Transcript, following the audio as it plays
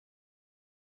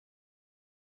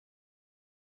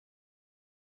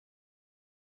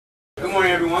Good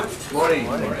morning, everyone. Good morning.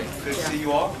 Good to see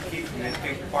you all. Keith from the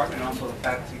Education Department and also the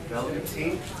Faculty Development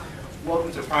Team.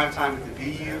 Welcome to Primetime with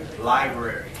the BU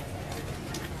Library.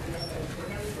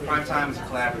 Primetime is a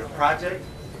collaborative project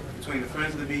between the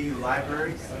Friends of the BU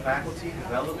Library, Faculty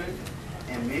Development,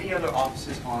 and many other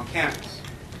offices on campus,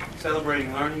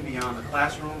 celebrating learning beyond the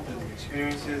classroom through the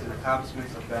experiences and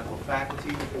accomplishments of Bethel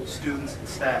faculty, students, and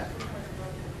staff.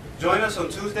 Join us on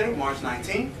Tuesday, March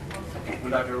 19th,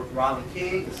 when Dr. Roland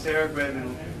King and Sarah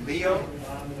Redmond Leo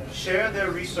share their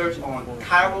research on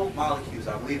chiral molecules.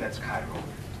 I believe that's chiral.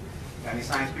 Got any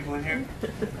science people in here?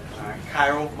 All right,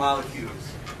 chiral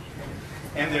molecules.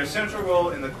 And their central role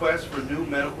in the quest for new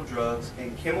medical drugs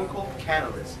and chemical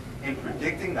catalysts in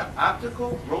predicting the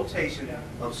optical rotation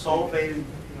of solvated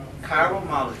chiral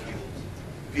molecules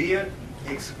via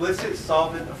explicit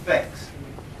solvent effects.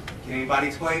 Can anybody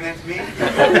explain that to me?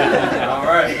 All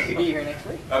right. Be here next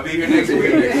week. I'll be here next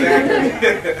week,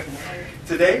 exactly.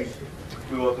 Today,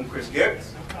 we welcome Chris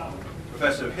Gerhz,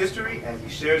 Professor of History, as he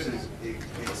shares his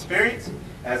experience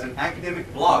as an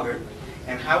academic blogger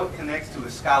and how it connects to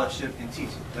his scholarship and teaching.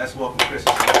 Let's welcome Chris.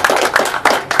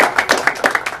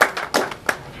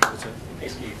 Hey,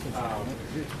 Steve.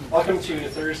 Welcome to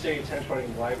Thursday, 1020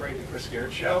 in the Library, the Chris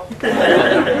Gerhz Show.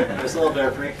 There's a little bit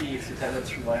of repeat attendance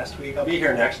from last week. I'll be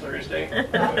here next Thursday.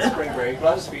 It's spring break, but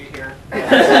I'll just be here.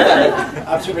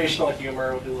 Observational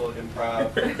humor, we'll do a little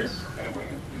improv.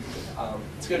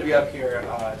 It's good to be up here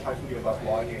talking to you about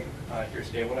blogging here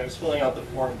today. When I was filling out the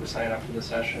form to sign up for the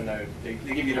session, they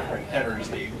give you different headers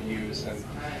that you can use. And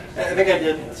I think I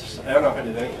did, I don't know if I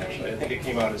did anything actually. I think it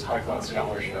came out as talk about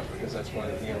scholarship because that's one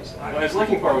of the themes. What I was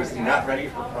looking for was the not ready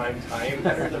for prime time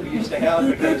header that we used to have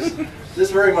because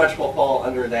this very much will fall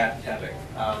under that heading.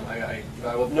 I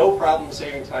have no problem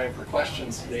saving time for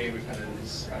questions today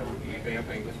because I would be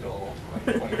vamping to fill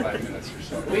like 25 minutes or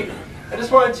so. I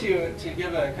just wanted to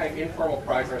give a kind of informal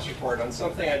progress report on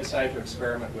something I decided to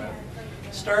experiment with.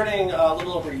 Starting a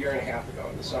little over a year and a half ago,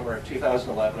 in the summer of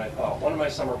 2011, I thought one of my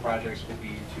summer projects would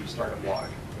be to start a blog.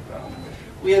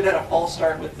 We had a false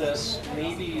start with this,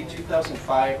 maybe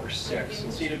 2005 or 6. In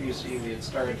CWC, we had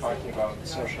started talking about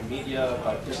social media,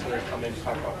 about Disney had come in to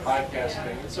talk about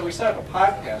podcasting. And so we set up a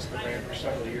podcast that ran for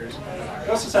several years. We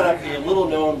also set up a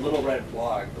little-known, little-read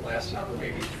blog that lasted for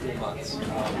maybe 3 months.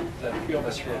 That a few of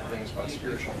us wrote things about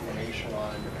spiritual information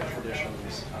on,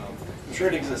 traditions. I'm sure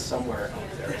it exists somewhere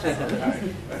out there.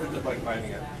 I would like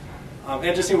finding it.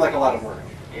 It just seemed like a lot of work.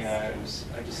 And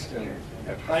I just didn't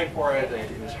have time for it.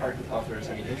 It was hard to tell if there was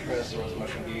any interest, there wasn't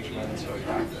much engagement, so I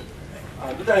dropped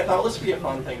it. But then I thought, let's be a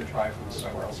fun thing to try for the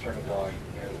summer. I'll start a blog,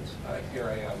 and here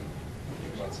I am a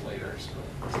few months later,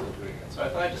 still doing it. So I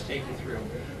thought I'd just take you through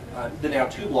the now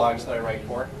 2 blogs that I write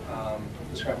for,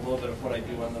 describe a little bit of what I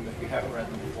do on them if you haven't read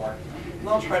them before, and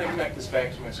I'll try to connect this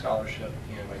back to my scholarship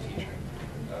and my teaching.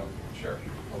 Share a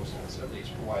few proposals, at least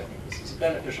for why I think this is a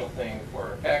beneficial thing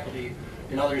for faculty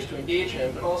and others to engage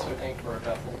in, but also I think for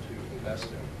Bethel to invest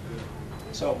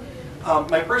in. So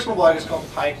my personal blog is called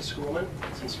Pietist Schoolman.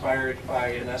 It's inspired by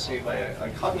an essay by a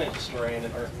Covenant historian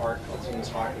at North Park called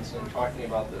Hawkinson, talking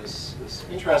about this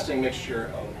interesting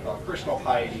mixture of personal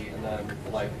piety and then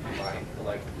the life of the mind, the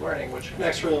life of learning, which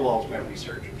connects really well with my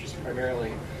research, which is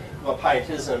primarily about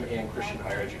pietism and Christian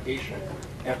higher education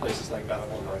at places like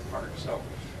Bethel and North Park. So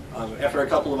after a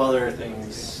couple of other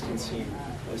things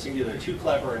seemed either too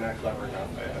clever or not clever enough,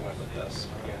 I went with this,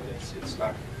 and it's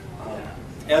stuck.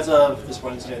 As of this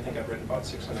Wednesday, I think I've written about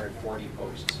 640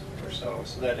 posts or so.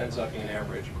 So that ends up being an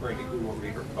average, according to Google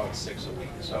Reader, about 6 a week.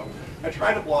 So I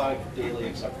try to blog daily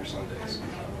except for Sundays,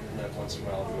 and then once in a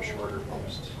while I'll do a shorter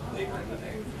post later in the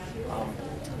day.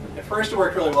 At first it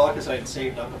worked really well because I had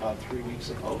saved up about 3 weeks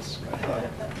of posts. I thought,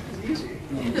 it's easy.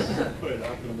 Put it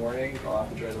up in the morning, go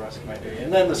off, enjoy the rest of my day.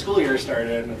 And then the school year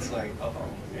started, and it's like,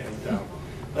 uh-oh. And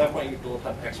at that point you build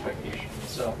up expectations.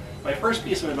 So my first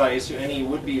piece of advice to any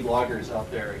would-be bloggers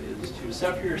out there is to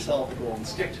set for yourself a goal and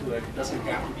stick to it. It doesn't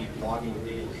have to be blogging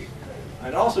daily.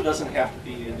 It also doesn't have to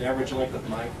be the average length of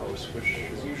my post, which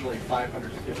is usually 500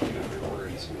 to 1,500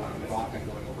 words, and often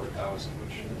going over 1,000,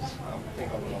 which is, I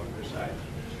think, on the longer side.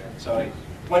 So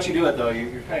once you do it, though,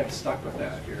 you're kind of stuck with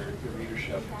that. Your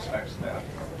readership expects that.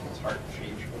 It's hard to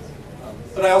change.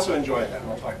 But I also enjoy that,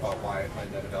 and I'll talk about why I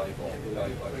find that a valuable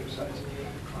exercise.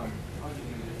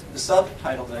 The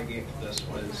subtitle that I gave to this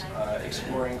was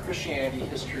Exploring Christianity,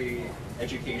 History,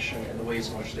 Education, and the Ways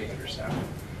in which they intersect.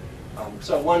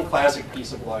 So one classic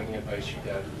piece of blogging advice you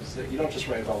get is that you don't just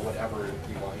write about whatever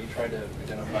you want. You try to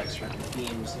identify certain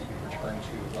themes that you return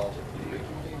to relatively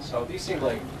frequently. So these seem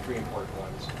like 3 important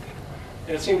ones.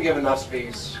 And it seemed to give enough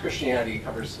space. Christianity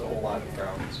covers a whole lot of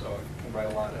ground, so I can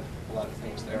write a lot of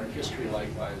things there. History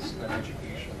likewise, and then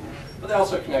education. But they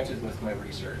also connected with my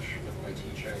research, with my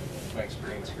teaching, my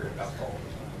experience here at Bethel,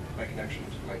 my connection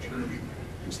to my church.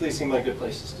 So they seem like good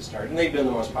places to start. And they've been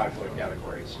the most popular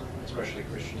categories, especially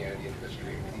Christianity and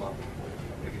history, come up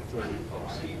with maybe a third of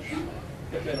posts each.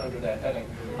 Have been under that heading.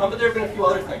 But there have been a few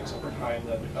other things over time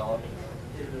that developed.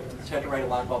 I tend to write a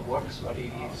lot about books. About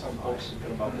 80-some posts have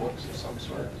been about books of some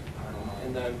sort.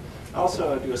 And then I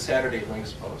also do a Saturday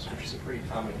links post, which is a pretty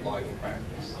common blogging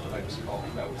practice. I just call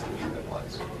it, that was the week that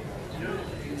was.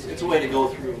 It's a way to go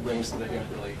through links that I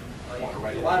didn't really want to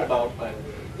write a lot about, but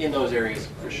in those areas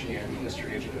of Christianity,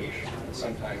 history, education, and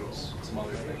sometimes some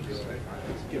other things.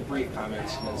 I give brief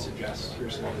comments and then suggest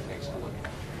here's some other things to look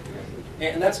at.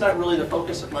 And that's not really the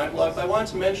focus of my blog, but I wanted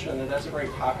to mention that that's a very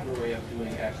popular way of doing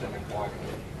academic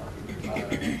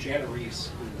blogging. Janet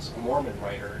Reese is a Mormon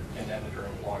writer and editor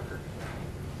and blogger.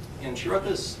 And she wrote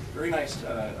this very nice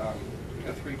a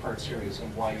three-part series on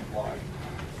why you blog.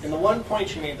 And the one point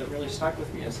she made that really stuck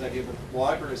with me is the idea that the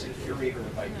blogger is a curator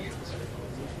of ideas.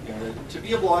 You know, to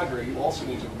be a blogger, you also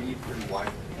need to read pretty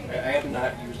widely. I have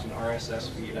not used an RSS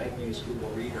feed. I haven't used Google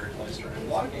Reader until I started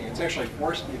blogging. It's actually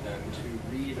forced me then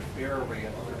to read a fair array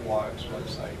of other blogs,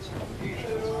 websites,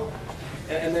 publications,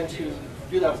 and then to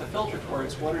do that with a filter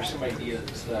towards what are some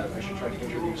ideas that I should try to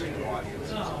introduce to the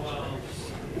audience.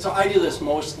 And so I do this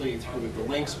mostly through the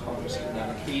links post, and then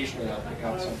occasionally I'll pick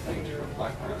out something to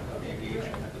reflect on and engage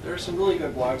in. But there are some really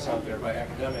good blogs out there by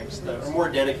academics that are more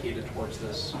dedicated towards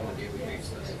this on a daily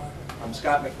basis.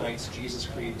 Scott McKnight's Jesus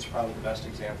Creed is probably the best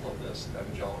example of this in the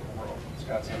evangelical world.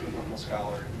 Scott's a biblical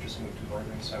scholar who just moved to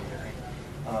Northern Seminary.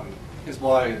 His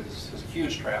blog has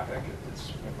huge traffic.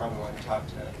 It's probably one of the top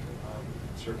 10,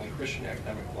 certainly Christian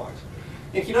academic blogs.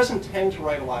 And he doesn't tend to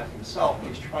write a lot himself.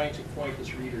 He's trying to point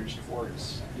his readers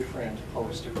towards different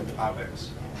posts, different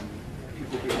topics,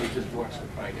 people who read his books and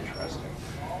find interesting.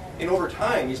 And over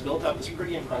time, he's built up this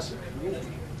pretty impressive community.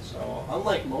 So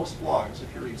unlike most blogs,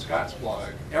 if you read Scott's blog,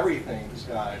 everything's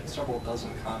got several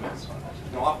dozen comments on it.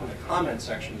 And often the comment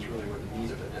section is really where the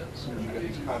meat of it is. And you've got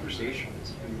these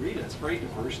conversations. When you read it, it's a very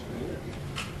diverse community.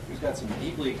 He's got some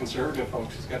deeply conservative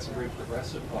folks. He's got some very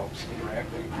progressive folks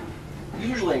interacting,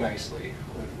 usually nicely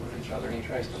with each other, and he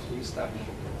tries to please them.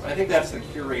 I think that's the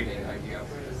curating idea.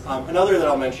 Another that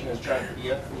I'll mention is John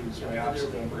Pietist, who's my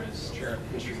opposite number, is chair of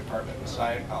the history department at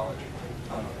Messiah College.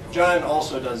 John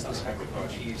also does this kind of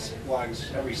approach. He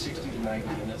blogs every 60 to 90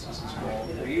 minutes is his goal.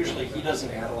 Usually he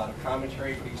doesn't add a lot of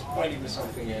commentary, but he's pointing to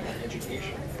something in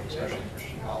education, especially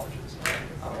Christian colleges,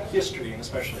 history, and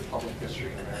especially public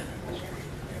history and American history.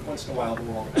 And once in a while the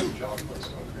world of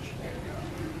evangelicalism and Christianity.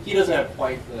 He doesn't have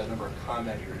quite the number of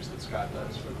commenters that Scott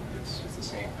does, but it's the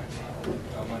same thing.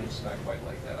 Mine's not quite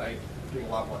like that. I do a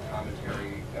lot more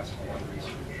commentary, ask a lot of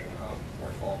research, more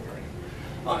involved learning.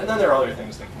 And then there are other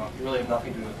things that come up. You really have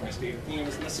nothing to do with my stated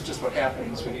themes, and this is just what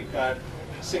happens when you've got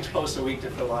 6 posts a week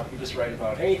to fill up. You just write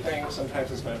about anything.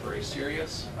 Sometimes it's not very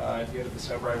serious. At the end of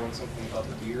December, I wrote something about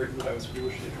the beard that I was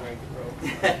foolishly trying to grow.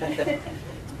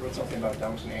 I wrote something about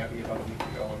Downton Abbey about a week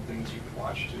ago and things you could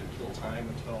watch to kill time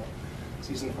until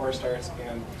season 4 starts.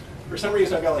 And for some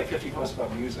reason, I've got like 50 posts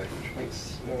about music, which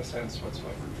makes no sense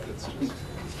whatsoever, but it's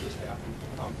just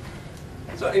happened.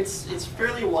 So it's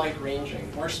fairly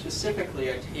wide-ranging. More specifically,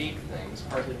 I take things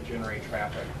partly to generate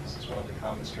traffic. This is one of the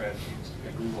common strategies to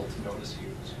get Google to notice you.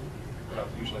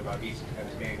 Usually about 8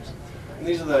 to 10 tags. And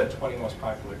these are the 20 most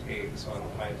popular tags on the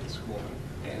Pietist Schoolman.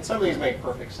 And some of these make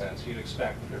perfect sense. You'd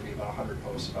expect that there'd be about 100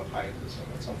 posts about pietism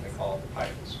and something called the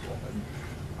Pietist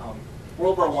Schoolman.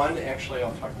 World War I, actually,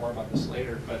 I'll talk more about this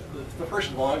later, but the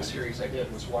first long series I did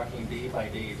was walking day by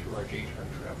day through our J-turn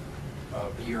trip.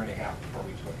 A year and a half before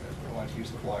we took it. I wanted to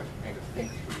use the blog to kind of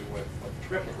think through what the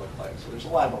trip would look like. So there's a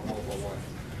lot about World War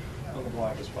I on the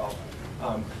blog as well.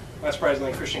 Not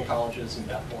surprisingly, Christian colleges in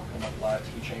Bethel come up a lot.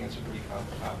 Teaching is a pretty common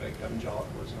topic.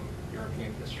 Evangelicalism,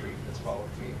 European history fits well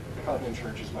with me. The Covenant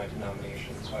Church is my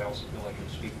denomination, so I also feel like I'm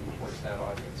speaking towards that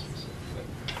audience specifically.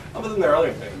 But then there are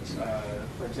other things.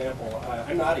 For example,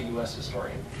 I'm not a U.S.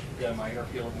 historian. Yeah, minor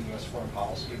field in U.S. foreign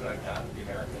policy, but I'm not the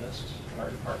Americanist in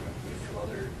our department. We have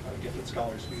other gifted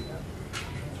scholars who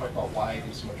talk about why I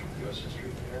do so much with U.S. history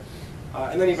there.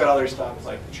 And then you've got other stuff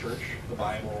like the church, the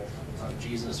Bible,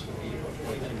 Jesus would be about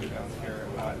 22 down here.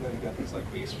 And then you've got things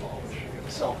like baseball, which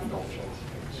is self-indulgent.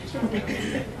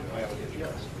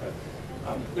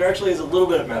 But there actually is a little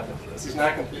bit of method to this. It's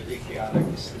not completely chaotic.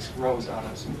 This grows out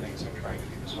of some things I'm trying to do.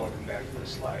 So I'll come back to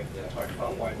this slide and talk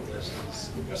about why the list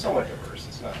is somewhat diverse.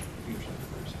 It's not hugely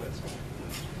diverse, but it's somewhat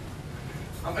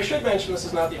diverse. I should mention this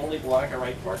is not the only blog I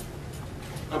write for.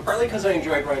 Partly because I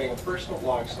enjoyed writing a personal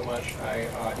blog so much, I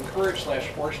encouraged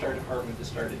 / forced our department to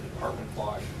start a department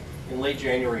blog in late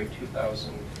January of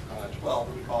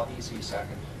 2012. We call it EC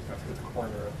Second, after the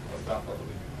corner of Bethel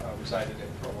that we resided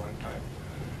in for a long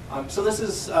time. So this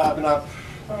has been up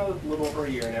a little over a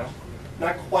year now.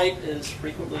 Not quite as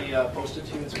frequently posted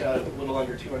to. It's got a little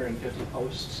under 250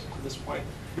 posts to this point.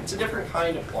 It's a different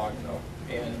kind of blog, though.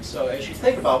 And so as you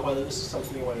think about whether this is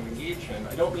something you want to engage in,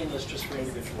 I don't mean this just for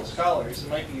individual scholars. It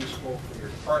might be useful for your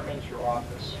department, your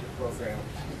office, your program,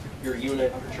 your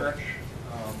unit, your church,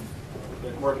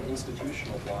 but more of an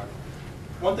institutional blog.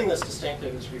 One thing that's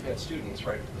distinctive is we've had students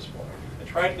write this blog. I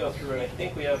tried to go through, and I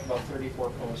think we have about 34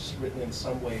 posts written in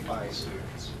some way by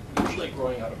students, usually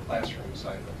growing out of classroom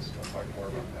assignments. I'll talk more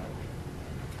about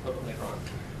that a little bit later on.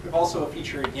 We've also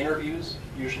featured interviews,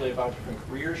 usually about different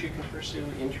careers you can pursue,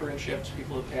 internships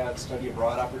people have had, study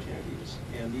abroad opportunities,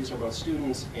 and these are both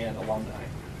students and alumni.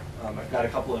 I've got a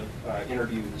couple of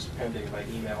interviews pending by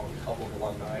email with a couple of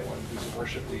alumni, one who's a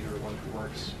worship leader, one who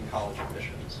works in college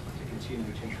admissions, to continue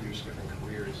to introduce different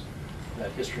careers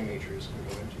that history majors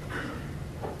can go into.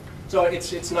 So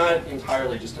it's not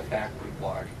entirely just a faculty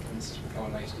blog, and this has become a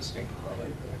nice distinctive of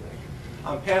it,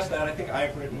 I think. Past that, I think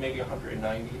I've written maybe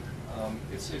 190.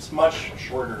 It's much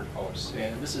shorter posts,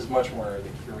 and this is much more the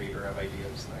curator of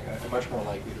ideas thing. I'm much more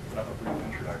likely to put up a brief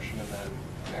introduction and then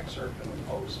an excerpt and a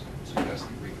post and suggest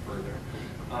you read further.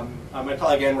 My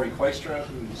colleague Anne-Marie Koistra,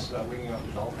 who's winging up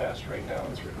to Belfast right now,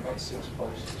 has written about 6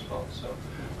 posts as well. So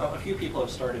a few people have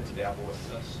started to dabble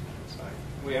with this.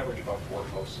 We average about 4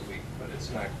 posts a week, but it's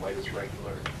not quite as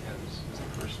regular as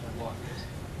the personal blog is.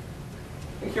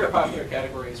 And here are popular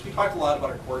categories. We talked a lot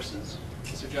about our courses.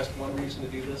 I suggest one reason to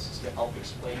do this is to help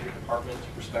explain your department to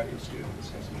prospective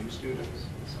students and to new students.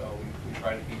 So we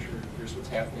try to feature, here's what's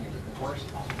happening in different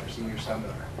courses. Our senior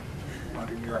seminar,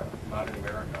 Modern Europe, Modern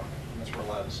America. And that's where a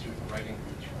lot of the student writing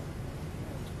comes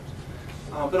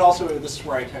from. But also, this is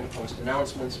where I tend to post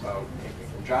announcements about anything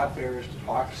from job fairs to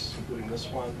talks, including this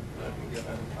one that I've been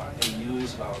given, any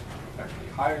news about faculty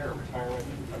hire or retirement.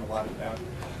 We've done a lot of that.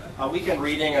 Weekend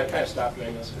reading, I've kind of stopped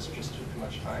doing this because it just took too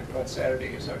much time. But on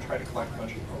Saturdays, I would try to collect a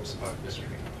bunch of posts about history.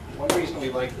 One reason we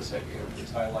like this idea,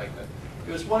 is I like it,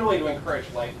 it was one way to encourage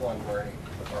lifelong learning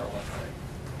with our alumni.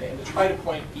 And to try to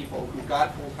point people who've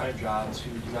got full-time jobs, who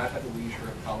do not have the leisure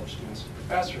of college students and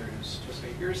professors, to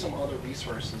say, here's some other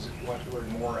resources if you want to learn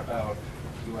more about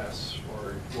U.S.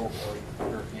 or global or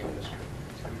European history.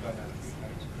 So we've done that a few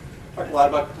times. Talked a lot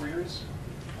about careers,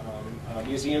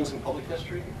 museums and public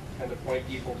history. Tend to point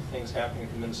people to things happening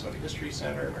at the Minnesota History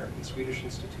Center, American Swedish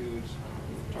Institute.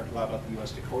 We talked a lot about the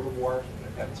U.S. Dakota War, and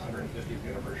it had its 150th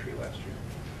anniversary last year.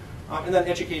 And then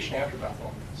education after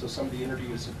Bethel. So some of the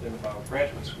interviews have been about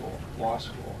graduate school, law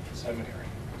school, seminary.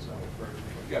 So for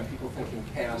again, people thinking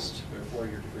past their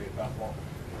 4-year degree at Bethel,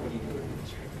 what do you do in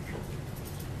history?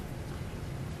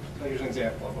 So here's an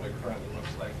example of what it currently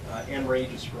looks like. Anne Ray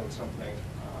just wrote something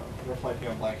reflecting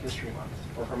on Black History Month.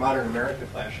 For her Modern America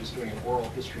class, she's doing an oral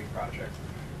history project.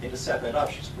 And to set that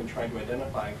up, she's been trying to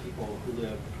identify people who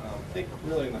live, I think,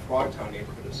 really in the Frogtown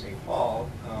neighborhood of St. Paul,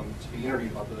 to be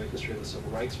interviewed about the history of the Civil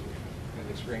Rights Movement and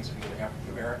the experience of being an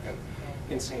African American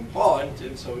in St. Paul.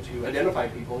 And so to identify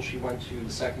people, she went to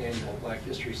the second annual Black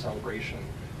History Celebration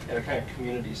at a kind of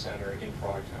community center in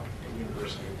Frogtown, at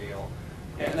University of Dale.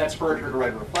 And that spurred her to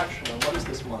write a reflection on what does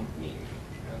this month mean.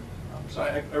 And, so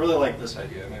I really like this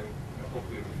idea, and I hope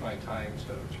we would find time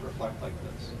to reflect like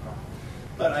this.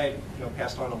 But I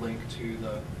passed on a link to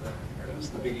the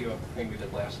video of the thing we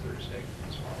did last Thursday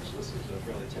as well. So this is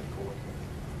a really typical looking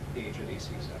page at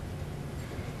AC7.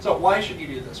 So why should you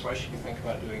do this? Why should you think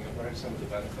about doing it? What are some of the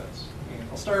benefits? And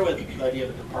I'll start with the idea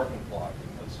of a department blog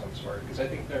of some sort, because I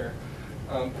think they're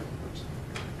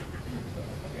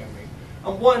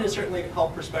one is certainly to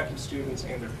help prospective students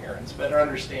and their parents better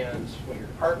understand what your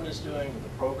department is doing, what the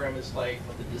program is like,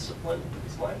 what the discipline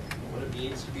is like, what it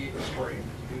means to be a historian,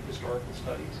 to do historical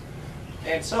studies.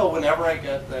 And so whenever I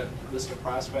get that list of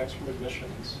prospects from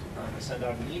admissions, I send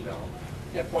out an email.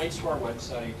 It points to our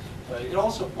website, but it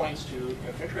also points to,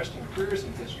 if you're interested in careers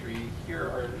in history,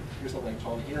 here's a link to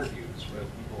all the interviews with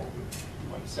people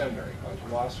who went to seminary, gone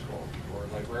to law school, or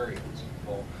librarians,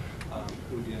 people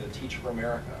who did Teach for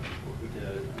America, people who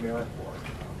did AmeriCorps,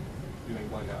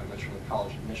 doing one now, I mentioned with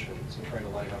college admissions, and trying to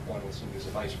line up one with somebody who's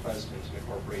a vice president in a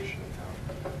corporation in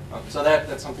town. So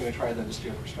that's something we try then to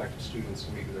steer prospective students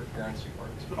and maybe their parents who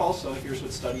work. But also, here's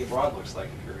what study abroad looks like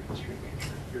if you're a history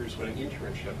major. Here's what an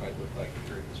internship might look like if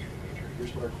you're a history major.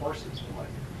 Here's what our courses are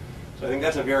like. So I think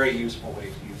that's a very useful way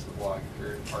to use the blog for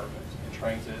your department in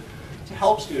trying to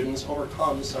help students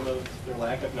overcome some of their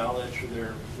lack of knowledge or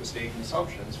their mistaken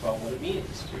assumptions about what it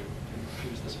means to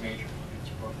choose this major, this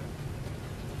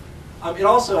program. It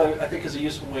also, I think, is a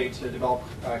useful way to develop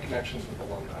connections with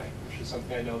alumni, which is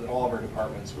something I know that all of our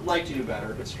departments would like to do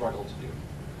better, but struggle to do.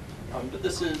 But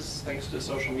this is thanks to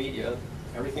social media.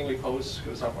 Everything we post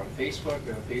goes up on Facebook. We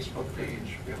have a Facebook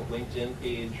page. We have a LinkedIn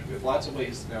page. We have lots of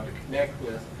ways now to connect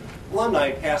with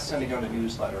alumni past sending out a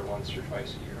newsletter once or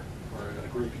twice a year or a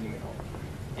group email.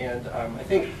 And I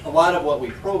think a lot of what we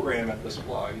program at this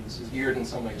blog, this is geared in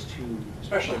some ways to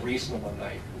especially recent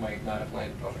alumni who might not have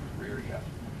landed on a career yet.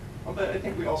 But I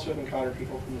think we also have encountered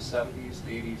people from the 70s,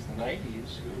 the 80s, the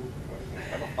 90s who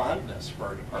have a fondness for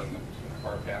our department and for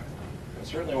our faculty. And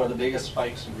certainly one of the biggest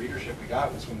spikes in readership we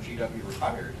got was when GW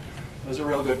retired. It was a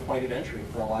real good point of entry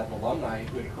for a lot of alumni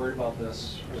who had heard about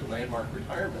this landmark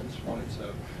retirement, wanted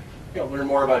to learn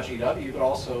more about GW, but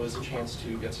also as a chance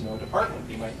to get to know a department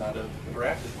you might not have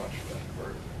interacted much with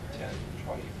for 10,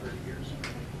 20, 30 years.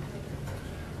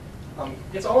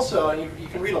 It's also, and you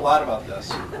can read a lot about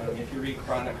this, if you read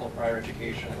Chronicle of Higher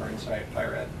Education or Inside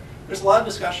Higher Ed, there's a lot of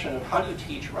discussion of how do you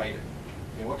teach writing?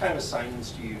 What kind of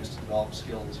assignments do you use to develop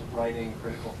skills of writing,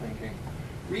 critical thinking,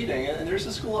 reading? And there's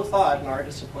a school of thought in our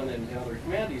discipline and in other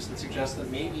humanities that suggests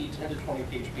that maybe 10 to 20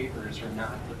 page papers are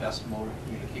not the best mode of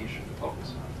communication to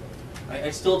focus on. I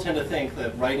still tend to think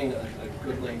that writing a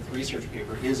good length research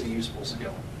paper is a useful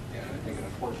skill, and I think an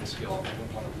important skill, and I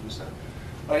don't want to lose that.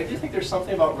 But I do think there's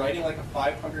something about writing like a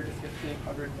 500 to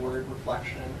 1,500 word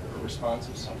reflection or a response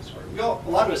of some sort. A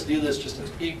lot of us do this just as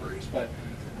papers, but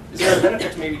is there a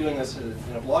benefit to maybe doing this in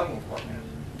a blogging format?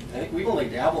 I think we've only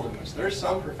dabbled in this. There are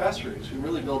some professors who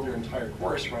really build their entire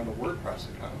course around a WordPress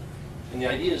account. And the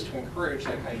idea is to encourage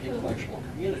that kind of intellectual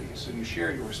community. So you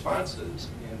share your responses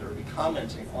and or be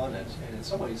commenting on it. And in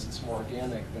some ways, it's more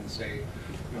organic than, say,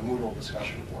 a Moodle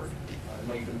discussion board. It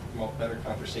might even promote better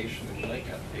conversation than you might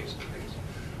get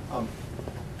face-to-face.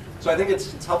 So I think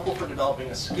it's helpful for developing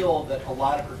a skill that a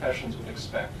lot of professions would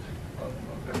expect of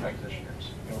their practitioners.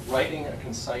 Writing a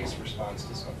concise response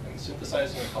to something,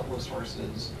 synthesizing a couple of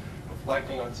sources,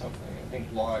 reflecting on something. I think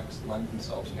blogs lend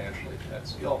themselves naturally to that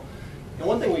skill. And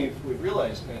one thing we've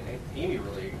realized, and Amy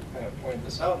really kind of pointed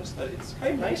this out, is that it's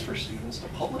kind of nice for students to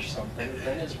publish something that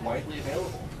then is widely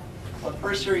available. Well, the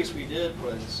first series we did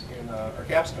was in our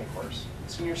capstone course.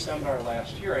 Senior seminar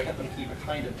last year, I had them keep a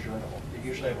kind of journal. They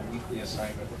usually have a weekly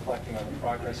assignment reflecting on the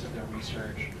progress of their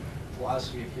research,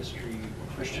 philosophy of history,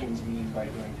 what Christians mean by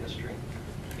doing history.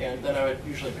 And then I would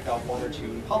usually pick out one or two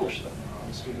and publish them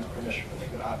on students' permission. They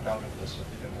could opt out of this if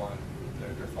they didn't want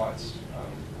their thoughts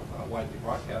widely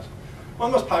broadcast. One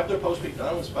of the most popular posts we've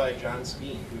done was by John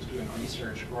Skeen, who was doing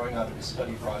research growing out of his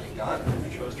study abroad in Ghana.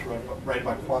 He chose to write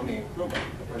about Kwame Nkrumah,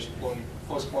 the first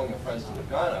post-colonial president of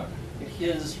Ghana, and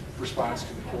his response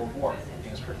to the Cold War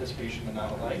and his participation in the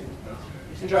non-alignment.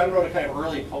 And John wrote a kind of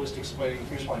early post explaining,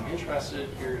 here's why I'm interested,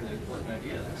 here are the important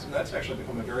ideas. And that's actually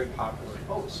become a very popular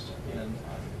post. And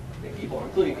people,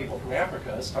 including people from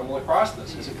Africa, stumble across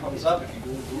this as it comes up if you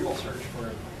do a Google search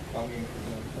for Kwame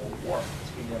Nkrumah and the Cold War.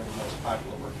 It's been one of the most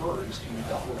popular referrers to the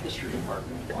Bethel history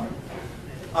department.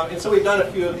 And so we've done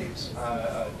a few of these.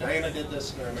 Diana did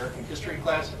this in her American history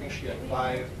class. I think she had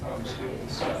 5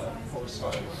 students post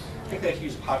on. I think they've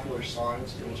used popular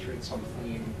songs to illustrate some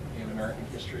theme in American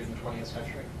history in the 20th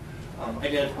century. I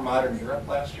did it for Modern Europe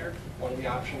last year. One of the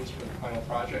options for the final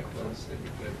project was that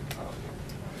you could,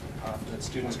 that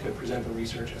students could present the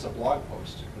research as a blog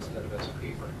post instead of as a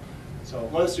paper. So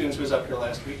one of the students who was up here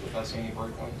last week with us, Annie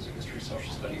Bergman, who's a history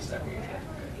social studies that major,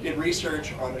 did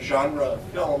research on a genre of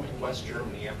film in West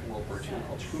Germany after World War II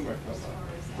called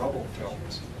Trümmerfilme, rubble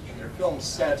films. And they're films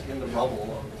set in the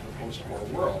rubble of the post-war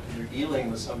world. And they're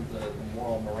dealing with some of the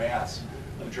moral morass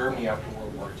of Germany after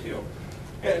World War II.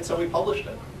 And so we published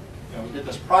it. We did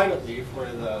this privately for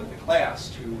the class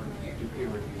to do peer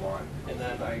review on. And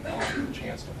then I got the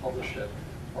chance to publish it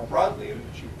more broadly.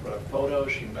 She put up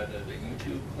photos, she embedded a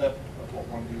YouTube clip of what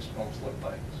one of these films looked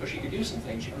like. So she could do some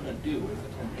things she couldn't do with a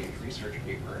 10-page research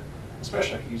paper,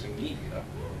 especially if using media.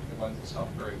 It lends itself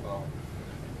very well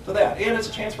to that. And it's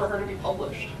a chance for her to be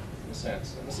published, in a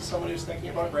sense. And this is someone who's thinking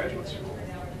about graduate school. I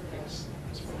think this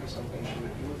would be something she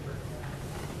would do with her.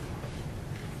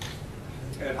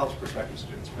 And it helps prospective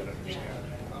students better understand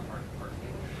our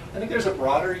department. I think there's a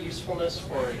broader usefulness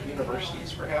for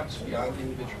universities, perhaps, beyond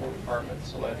individual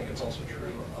departments, so I think it's also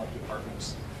true of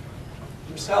departments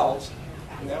themselves,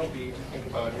 and that would be to think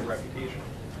about your reputation.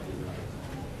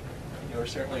 we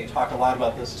certainly talk a lot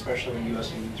about this, especially when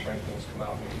U.S. News rankings come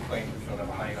out and we claim that we don't have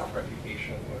a high enough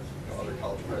reputation with other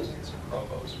college presidents and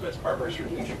provosts. But it's part of our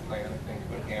strategic plan, I think,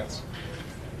 to enhance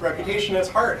reputation. It's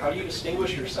hard. How do you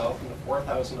distinguish yourself from the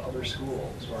 4,000 other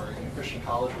schools, or in the Christian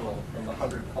college world, from the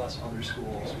 100+ other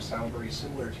schools who sound very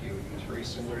similar to you, use very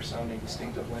similar sounding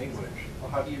distinctive language?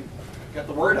 Well, how do you get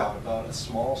the word out about a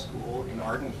small school in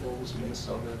Arden Hills,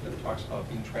 Minnesota, that talks about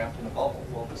being trapped in a bubble?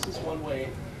 Well, this is one way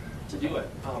to do it.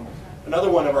 Another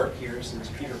one of our peers is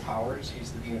Peter Powers.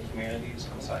 He's the Dean of Humanities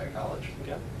at Messiah College.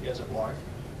 Again, he has a blog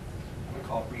we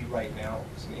call Read Right Now.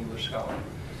 He's an English scholar.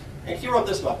 And he wrote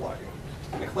this about blogging.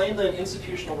 The claim that an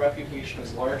institutional reputation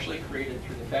is largely created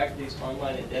through the faculty's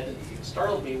online identity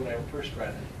startled me when I first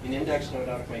read it, an index note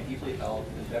out of my deeply held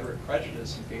and inveterate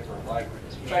prejudice in favor of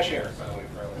libraries, which I share, by the way,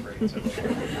 for our librarians.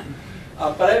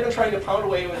 But I've been trying to pound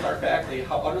away with our faculty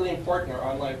how utterly important our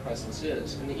online presence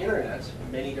is. And the internet,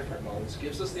 in many different modes,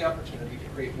 gives us the opportunity to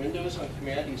create windows on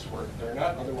humanities work that are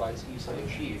not otherwise easily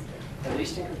achieved, at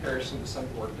least in comparison to some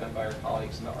work done by our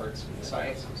colleagues in the arts and the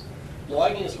sciences.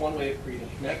 Blogging is one way of creating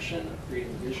connection, of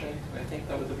creating vision, and I think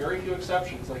that with a very few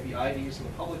exceptions, like the IVs and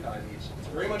the public IVs, it's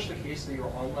very much the case that your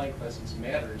online presence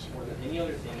matters more than any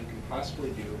other thing you can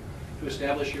possibly do to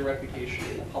establish your reputation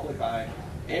in the public eye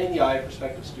and in the eye of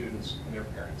prospective students and their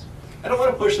parents. I don't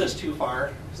want to push this too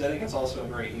far, because I think it's also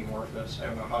very amorphous. I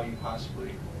don't know how you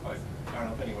possibly, I don't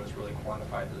know if anyone's really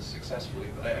quantified this successfully,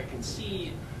 but I can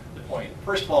see the point.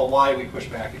 First of all, why we push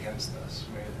back against this.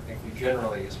 I mean, I think we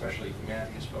generally, especially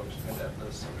humanities folks, tend to have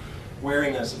this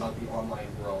wariness about the online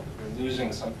world. We're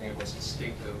losing something of what's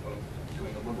distinctive of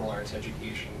doing a liberal arts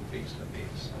education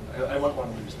face-to-face. I wouldn't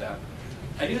want to lose that.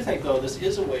 I do think, though, this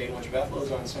is a way in which Bethel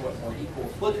is on somewhat more equal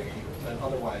footing than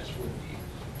otherwise would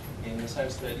be, in the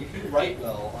sense that if you write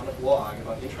well on a blog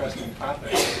about interesting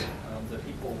topics that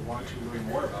people want to learn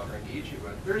more about or engage you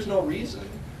with, there's no reason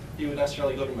you would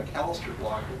necessarily go to a McAllister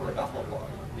blog over a Bethel blog.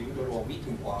 You would go to a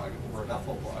Wheaton blog over a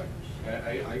Bethel blog.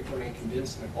 I remain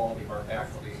convinced in the quality of our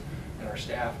faculty and our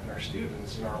staff and our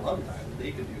students and our alumni that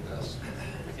they could do this.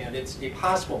 And it's a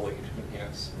possible way to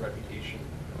enhance the reputation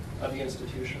of the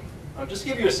institution. Just to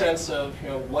give you a sense of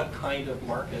what kind of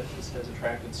market this has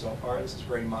attracted so far. This is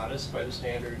very modest by the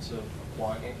standards of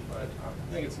blogging, but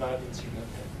I think it's not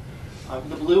insignificant.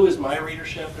 The blue is my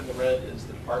readership, and the red is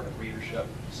the department readership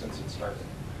since it started.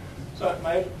 So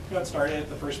it started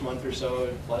the first month or so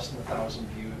at less than 1,000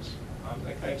 views.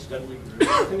 That kind of steadily grew.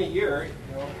 Within a year,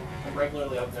 I'm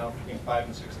regularly up now between 5,000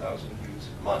 and 6,000 views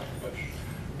a month, which,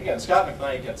 again, Scott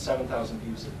McKnight gets 7,000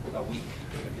 views a week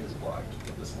in his blog, to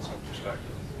put this in some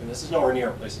perspective. And this is nowhere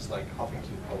near places like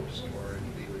Huffington Post or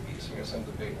Daily Beast, some of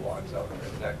the big blogs out there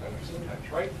that academics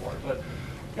sometimes write for. But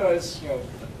as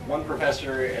one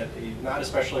professor at a not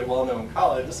especially well-known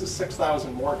college, this is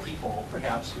 6,000 more people,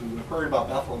 perhaps, who have heard about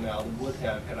Bethel now than would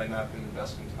have had I not been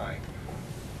investing time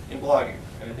in blogging.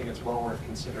 And I think it's well worth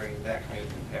considering that kind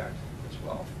of impact as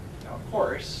well. Now, of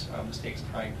course, this takes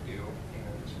time to do,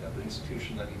 and the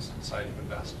institution that needs to decide to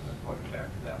invest, and I'll get back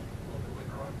to that a little bit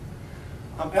later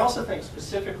on. I also think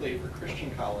specifically for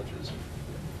Christian colleges,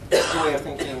 it's a way of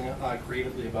thinking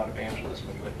creatively about evangelism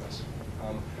and witness.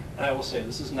 And I will say,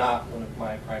 this is not one of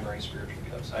my primary spiritual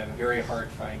gifts. I have a very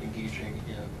hard time engaging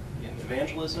in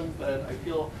evangelism, but I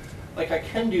feel like I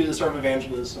can do the sort of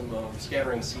evangelism of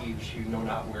scattering seeds you know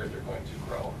not where they're going to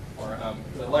grow. Or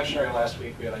the lectionary last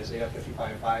week, we had Isaiah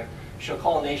 55:5, shall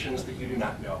call nations that you do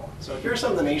not know. So here are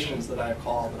some of the nations that I've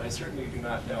called that I certainly do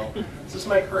not know. This is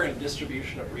my current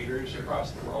distribution of readers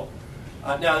across the world.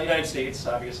 Now, the United States,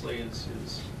 obviously,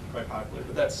 is quite popular,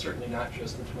 but that's certainly not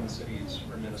just the Twin Cities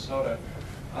or Minnesota.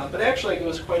 But actually, it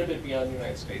goes quite a bit beyond the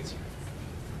United States.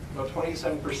 About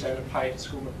 27% of Pietist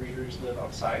Schoolman readers live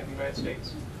outside the United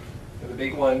States. And the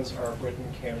big ones are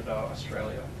Britain, Canada,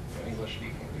 Australia,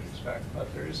 English-speaking, we expect.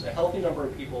 But there's a healthy number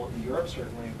of people in Europe,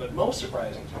 certainly, but most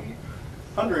surprising to me,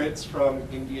 hundreds from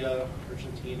India,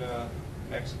 Argentina,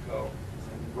 Mexico,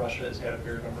 and Russia has had a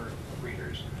fair number of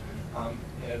readers.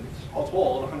 And all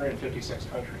told, 156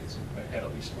 countries have had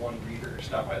at least one reader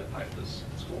stop by the Pietist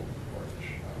School before, which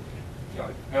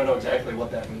I don't know exactly what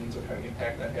that means, what kind of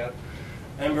impact that had.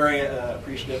 I'm very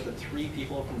appreciative that 3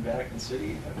 people from Vatican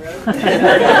City have read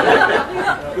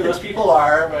it. Who those people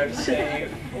are, but I'm just saying,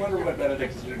 I wonder what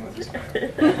Benedict is doing with his time.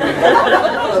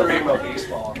 I'm reading about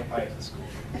baseball in the Pietist School.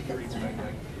 He reads my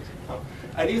thing.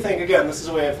 I do think, again, this is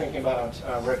a way of thinking about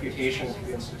reputation for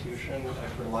the institution.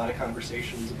 I've heard a lot of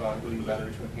conversations about doing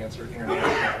better to enhance our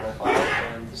international profile,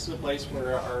 and this is a place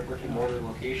where our brick-and-mortar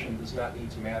location does not need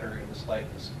to matter in the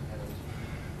slightest.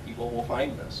 People will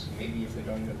find this. Maybe if they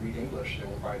don't even read English, they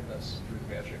will find this through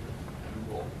the magic of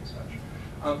Google and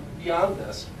such. Beyond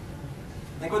this,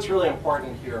 think what's really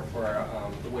important here for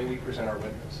the way we present our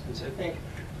witness is I think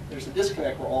there's a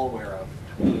disconnect we're all aware of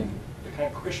between the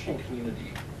kind of Christian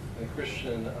community, the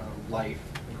Christian life,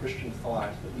 the Christian thought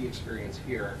that we experience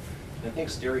here, and I think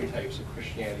stereotypes of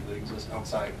Christianity that exist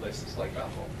outside places like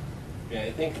Bethel. And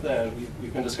I think that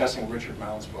we've been discussing Richard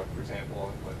Mount's book, for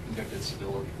example, and what convicted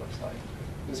civility looks like.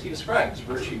 Because he describes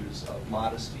virtues of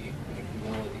modesty and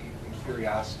humility and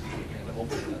curiosity and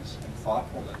openness and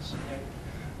thoughtfulness. And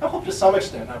I hope to some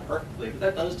extent, not perfectly, but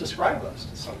that does describe us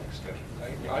to some extent.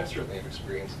 I certainly have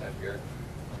experienced that here.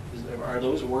 Are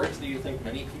those words that you think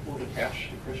many people would attach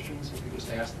to Christians if you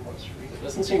just ask them on the street? It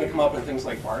doesn't seem to come up in things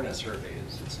like Barna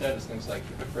surveys. Instead, it's things like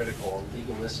hypocritical,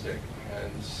 legalistic,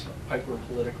 and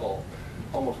hyper-political,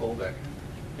 homophobic.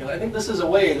 I think this is a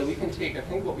way that we can take, I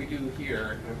think what we do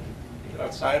here, and get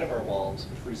outside of our walls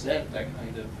and present that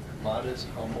kind of modest,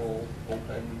 humble,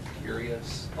 open,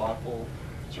 curious, thoughtful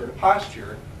sort of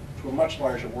posture to a much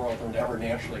larger world than would ever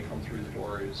naturally come through the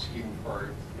doors, even for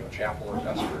chapel or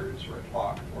vespers or a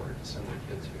talk or to send their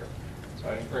kids here. So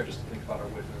I encourage us to think about our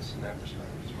witness in that perspective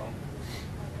as well.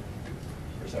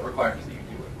 Of course, that requires that you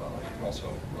do it well. You can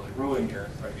also really ruin your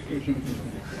reputation.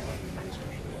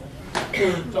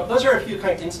 So those are a few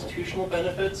kind of institutional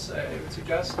benefits I would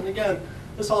suggest. And again,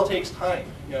 this all takes time.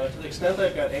 To the extent that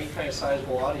I've got any kind of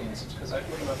sizable audience, it's because I've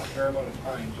given up a fair amount of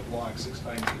time to blog 6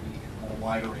 times a week on a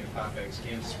wide array of topics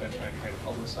and to spend time trying to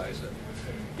publicize it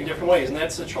in different ways. And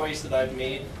that's a choice that I've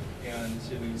made, and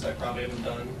it means I probably haven't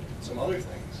done some other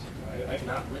things. I've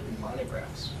not written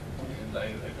monographs, and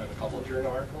I've done a couple of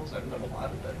journal articles. I haven't done a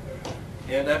lot of it.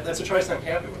 And that's a choice I'm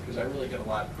happy with, because I really get a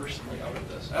lot personally out of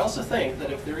this. I also think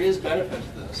that if there is benefit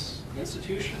to this,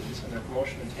 institutions and their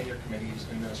promotion and tenure committees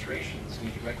and administrations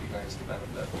need to recognize the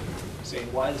benefit,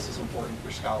 saying why this is important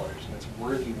for scholars, and it's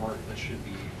worthy work that should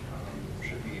be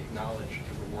acknowledged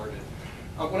and rewarded.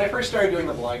 When I first started doing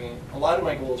the blogging, a lot of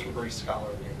my goals were very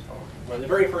scholarly in tone. One of the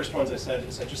very first ones I said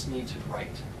is I just need to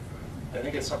write. I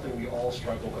think it's something we all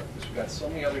struggle with, because we've got so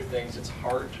many other things. It's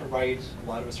hard to write. A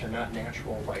lot of us are not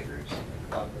natural writers.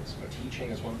 A lot of us,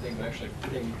 teaching is one thing, but actually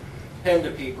putting pen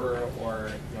to paper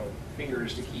or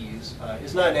fingers to keys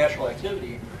is not a natural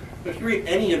activity. But if you read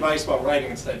any advice about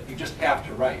writing, it's that you just have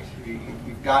to write.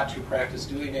 You've got to practice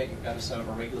doing it. You've got to set up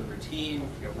a regular routine.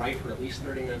 You write for at least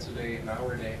 30 minutes a day, an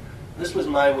hour a day. This was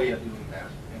my way of doing that,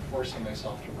 and forcing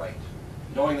myself to write,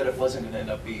 knowing that it wasn't going to end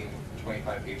up being a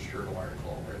 25-page journal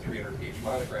article or a 300-page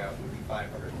monograph. It would be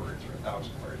 500 words or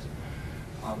 1,000 words.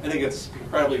 I think it's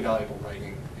incredibly valuable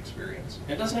writing experience.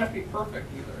 And it doesn't have to be perfect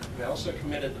either. I also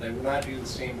committed that I would not do the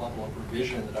same level of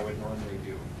revision that I would normally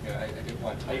do. I didn't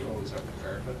want typos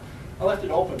everywhere, but I left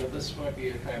it open that this might be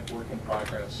a kind of work in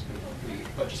progress to complete,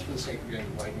 but just for the sake of getting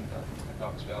the writing done, I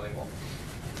thought it was valuable.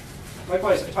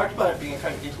 Likewise, I talked about it being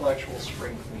kind of intellectual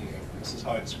spring cleaning. This is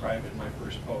how I described it in my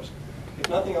first post. If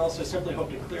nothing else, I simply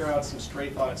hope to clear out some stray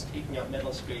thoughts, taking up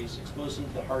mental space, expose them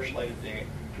to the harsh light of day,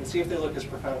 and see if they look as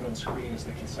profound on screen as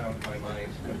they can sound in my mind.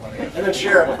 And then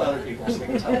share it with other people so they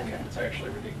can tell me if it's actually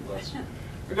ridiculous.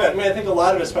 We're good. I think a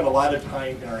lot of us spend a lot of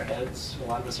time in our heads. A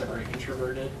lot of us are very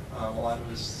introverted. A lot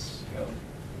of us,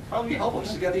 probably be helpful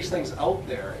just to get these things out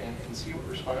there and see what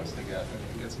response they get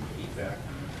and get some feedback.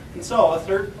 And so a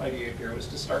third idea here was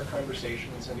to start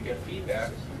conversations and to get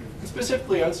feedback,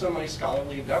 specifically on some of my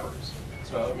scholarly endeavors.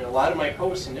 So a lot of my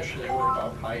posts initially were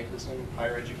about pietism,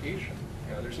 higher education.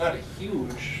 There's not a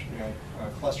huge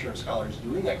cluster of scholars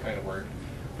doing that kind of work,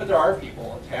 but there are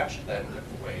people attached to that in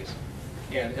different ways.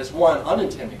 And as one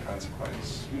unintended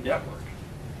consequence, you network.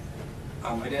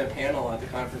 I did a panel at the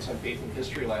Conference on Faith and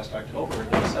History last October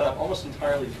that was set up almost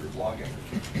entirely through blogging.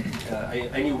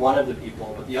 I knew one of the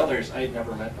people, but the others I had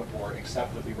never met before,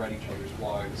 except that we read each other's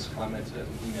blogs, commented,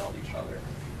 and emailed each other.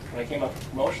 When I came up with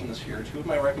promotion this year, 2 of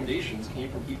my recommendations came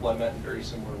from people I met in very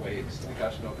similar ways that I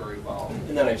got to know very well.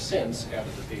 And then I've since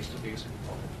added the face-to-face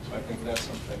component. So I think that's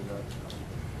something that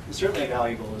is certainly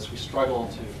valuable as we struggle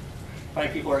to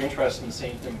find people who are interested in the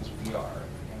same things we are.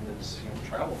 And as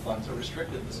travel funds are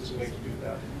restricted, this is a way to do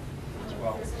that as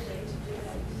well.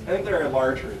 I think there are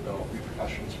larger, though,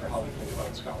 repercussions for how we think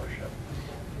about scholarship.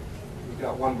 We've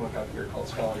got one book out here called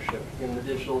Scholarship in the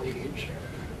Digital Age.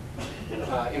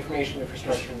 Information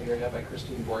Infrastructure in the Internet by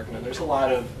Christine Borgman. There's a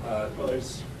lot of,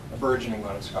 there's a burgeoning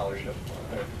amount of scholarship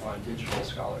on digital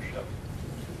scholarship.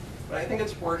 But I think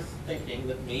it's worth thinking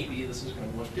that maybe this is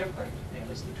going to look different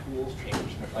as the tools change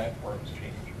and the platforms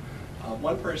change.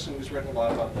 One person who's written a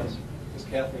lot about this is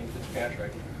Kathleen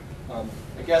Fitzpatrick.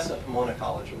 I guess at Pomona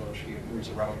College, although she moves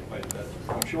around quite a bit.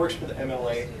 She works for the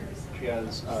MLA. She She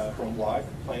has her own blog,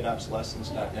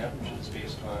 plannedobsolescence.net, which is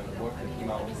based on a book that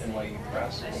came out with NYU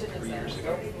Press 3 years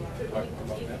ago. Talk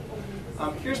more about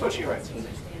that. Here's what she writes.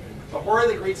 A horror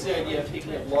that greets the idea of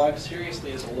taking a blog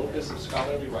seriously as a locus of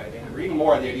scholarly writing, or even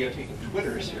more, the idea of taking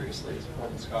Twitter seriously as a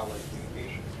form of scholarly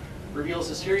communication,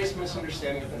 reveals a serious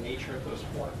misunderstanding of the nature of those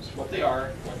forms, what they are,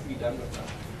 and what can be done with them.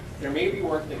 There may be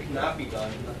work that cannot be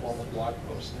done in the form of blog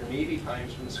posts. There may be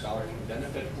times when the scholar can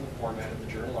benefit from the format of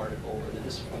the journal article or the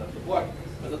discipline of the book,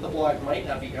 but that the blog might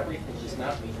not be everything does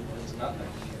not mean it is nothing.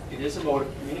 It is a mode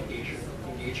of communication,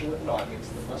 engaging with an audience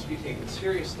that must be taken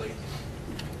seriously,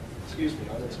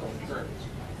 on its own terms.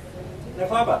 And I've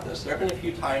thought about this. There have been a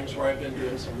few times where I've been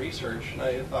doing some research and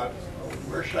I thought,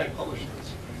 where should I publish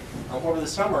this? Over the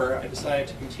summer, I decided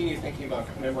to continue thinking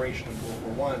about commemoration of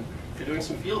World War I and doing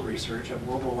some field research at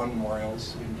World War I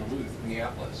memorials in Duluth,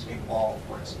 Minneapolis, St. Paul,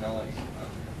 Fort Snelling,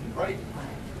 and Brighton.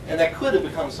 And that could have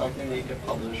become something that get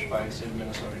published by, say, the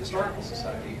Minnesota Historical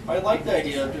Society. But I like the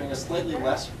idea of doing a slightly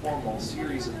less formal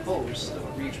series of posts that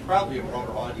would reach probably a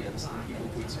broader audience than people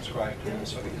who would subscribe to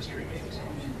Minnesota History magazine.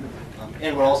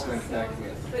 And would also then connect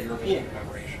with European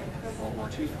commemoration, World War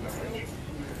II commemoration.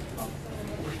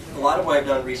 A lot of what I've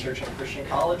done research on Christian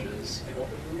colleges, I don't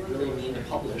really mean to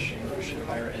publish in Christian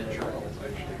higher ed journals. I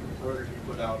actually prefer to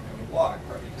put out on a blog,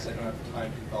 partly because I don't have the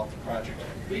time to develop the project to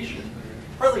completion.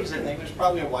 Partly because I think there's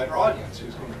probably a wider audience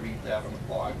who's going to read that on the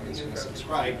blog and is going to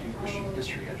subscribe to Christian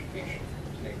history education,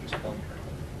 to name just one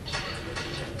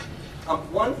term.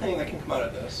 One thing that can come out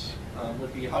of this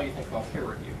would be how you think about peer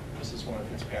review. This is one of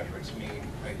Fitzpatrick's main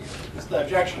ideas. Because the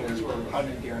objection is, well, how do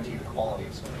you guarantee the quality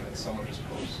of something that someone just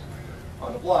posts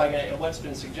on the blog? And what's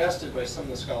been suggested by some of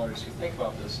the scholars who think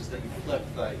about this is that you flip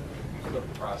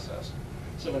the process.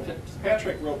 So when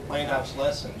Fitzpatrick wrote Planned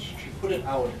Obsolescence, she put it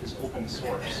out as open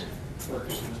source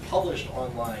first. It was published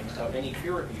online without any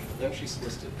peer review, but then she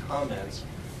solicited comments.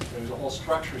 There was a whole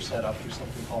structure set up through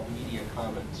something called Media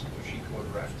Commons, which she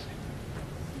co-directs.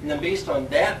 And then based on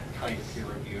that kind of peer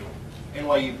review,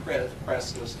 NYU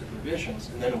Press listed revisions,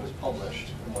 and then it was published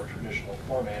in a more traditional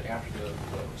format after the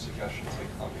suggestions had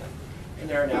come in. And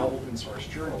there are now open source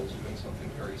journals doing something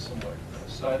very similar to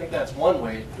this. So I think that's one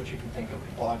way in which you can think of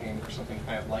blogging or something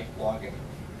kind of like blogging.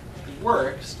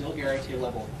 Work, still guarantee a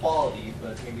level of quality,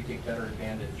 but maybe take better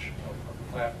advantage of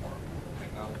the platform,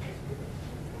 technology.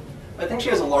 I think she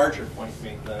has a larger point to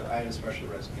make that I especially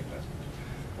resonate with.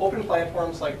 Open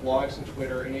platforms like blogs and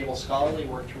Twitter enable scholarly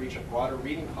work to reach a broader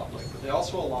reading public, but they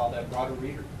also allow that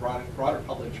broader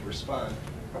public to respond,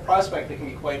 a prospect that can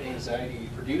be quite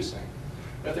anxiety-producing.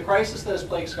 But the crisis that has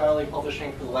plagued scholarly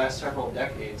publishing for the last several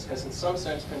decades has in some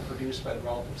sense been produced by the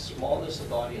relative smallness of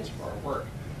the audience for our work.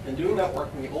 And doing that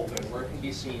work in the open, where it can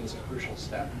be seen as a crucial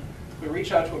step. We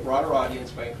reach out to a broader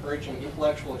audience by encouraging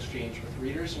intellectual exchange with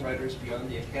readers and writers beyond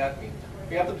the academy.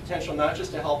 We have the potential not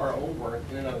just to help our own work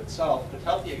in and of itself, but to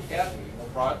help the academy more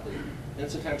broadly in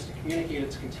its attempts to communicate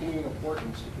its continuing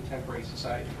importance to contemporary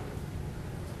society.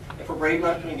 If we're brave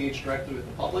enough to engage directly with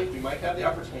the public, we might have the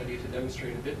opportunity to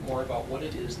demonstrate a bit more about what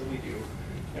it is that we do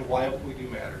and why what we do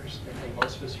matters. I think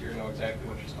most of us here know exactly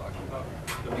what she's talking about.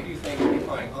 But we do things we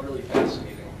find utterly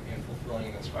fascinating and fulfilling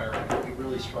and inspiring. We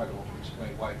really struggle to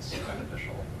explain why it's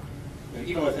beneficial.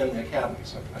 Even within the academy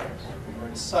sometimes. We're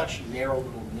in such narrow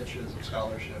little niches of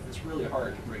scholarship, it's really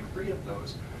hard to break free of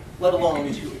those, let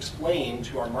alone to explain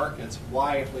to our markets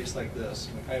why a place like this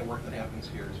and the kind of work that happens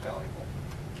here is valuable.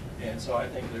 And so I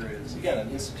think there is, again,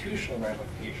 an institutional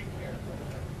ramification here,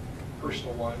 a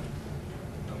personal one,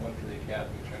 and one for the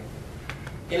academy generally.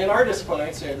 And in our discipline,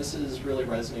 I'd say this is really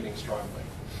resonating strongly.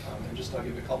 And just I'll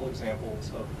give a couple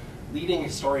examples of leading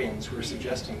historians who are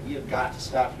suggesting we have got to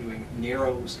stop doing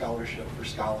narrow scholarship for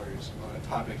scholars on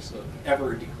topics of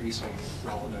ever-decreasing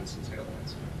relevance and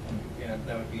salience. And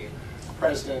that would be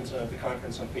President of the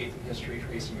Conference on Faith and History,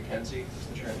 Tracy McKenzie, who's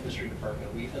the chair of the History Department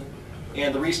at Wheaton,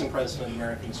 and the recent president of the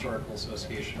American Historical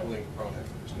Association, William Cronin,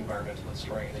 who's an environmental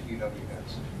historian at UW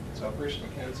Next. So first,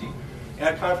 McKenzie.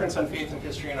 At a conference on faith and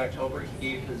history in October,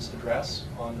 he gave his address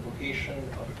on the vocation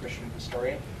of a Christian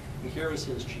historian, and here is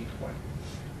his chief point.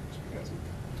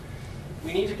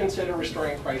 We need to consider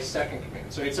restoring Christ's second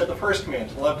command. So he said the first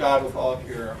command, to love God with all of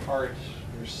your heart,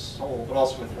 your soul, but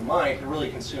also with your mind, to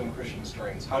really consume Christian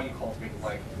historians. How do you cultivate a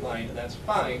life of mind? And that's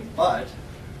fine, but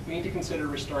we need to consider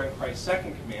restoring Christ's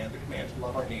second command, the command to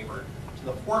love our neighbor, to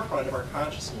the forefront of our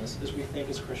consciousness as we think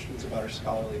as Christians about our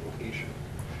scholarly vocation.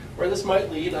 Where this might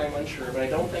lead, I'm unsure, but I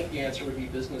don't think the answer would be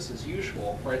business as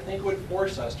usual, for I think it would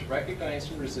force us to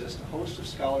recognize and resist a host of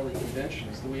scholarly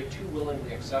conventions that we have too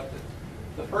willingly accepted.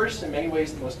 The first, in many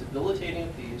ways the most debilitating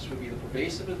of these, would be the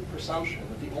pervasive presumption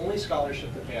that the only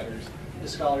scholarship that matters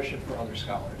is scholarship for other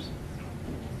scholars.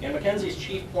 And Mackenzie's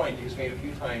chief point, he's made a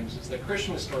few times, is that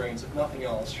Christian historians, if nothing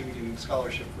else, should be doing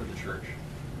scholarship for the church,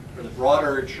 for the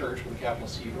broader church with a capital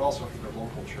C, but also for their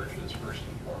local churches first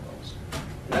and foremost.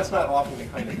 And that's not often the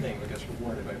kind of thing that gets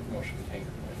rewarded by promotion and tenure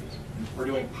committees. We're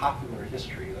doing popular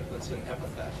history, that's an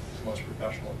epithet to most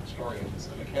professional historians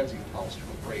that Mackenzie tells to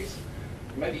embrace.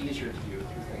 It might be easier to do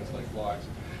through things like blogs.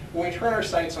 When we turn our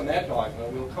sights on that dogma,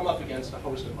 we'll come up against a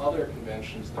host of other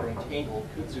conventions that are entangled,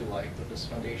 kudzu-like, with this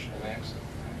foundational maxim.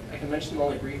 I can mention them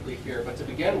only briefly here, but to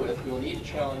begin with, we will need to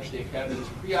challenge the Academy's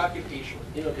preoccupation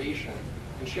with innovation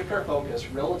and shift our focus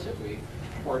relatively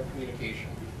toward communication.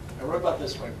 I wrote about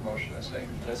this in my promotion essay.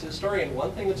 As a historian,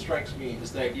 one thing that strikes me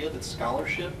is the idea that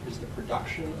scholarship is the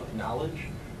production of knowledge,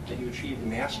 that you achieve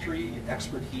mastery and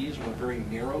expertise with a very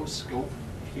narrow scope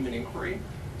of human inquiry.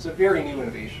 It's a very new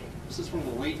innovation. This is from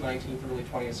the late 19th, early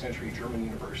 20th century German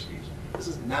universities. This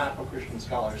is not how Christian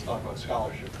scholars thought about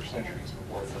scholarship for centuries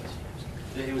before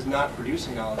this. It was not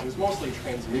producing knowledge, it was mostly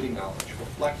transmitting knowledge,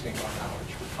 reflecting on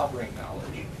knowledge, recovering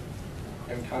knowledge,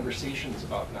 having conversations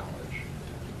about knowledge,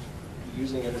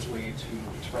 using it as a way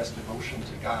to express devotion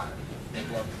to God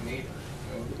and love the neighbor.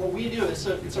 You know, what we do, it's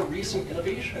a recent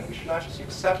innovation. We should not just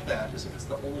accept that as if it's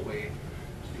the only way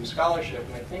to do scholarship,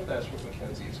 and I think that's what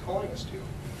Mackenzie is calling us to.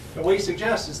 And what he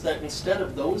suggests is that instead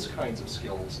of those kinds of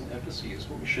skills and emphases,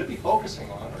 what we should be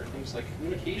focusing on are things like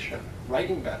communication,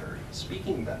 writing better,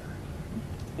 speaking better,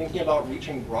 thinking about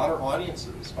reaching broader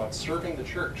audiences, about serving the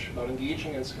church, about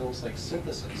engaging in skills like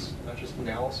synthesis, not just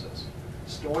analysis,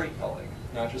 storytelling,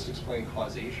 not just explaining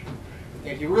causation.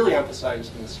 And he really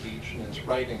emphasized in his speech and his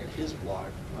writing at his blog,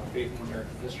 Faith in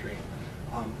American History,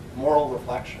 moral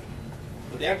reflection.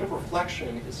 But the act of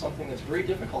reflection is something that's very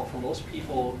difficult for most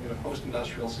people in a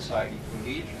post-industrial society to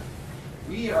engage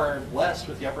in. We are blessed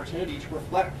with the opportunity to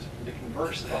reflect and to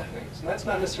converse about things. And that's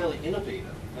not necessarily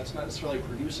innovative. That's not necessarily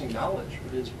producing knowledge,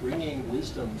 but it's bringing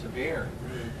wisdom to bear,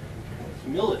 bringing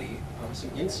humility,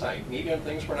 some insight, maybe on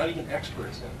things we're not even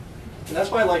experts in. And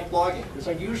that's why I like blogging, because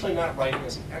I'm usually not writing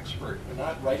as an expert. I'm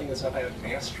not writing as if I have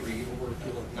mastery over a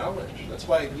field of knowledge. That's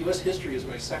why U.S. history is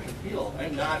my second field.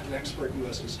 I'm not an expert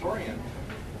U.S. historian.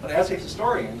 But as a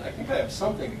historian, I think I have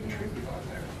something to contribute on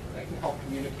there. I can help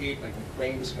communicate, I can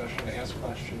frame discussion, ask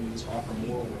questions, offer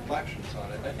moral reflections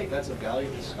on it. I think that's a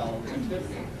valuable scholarly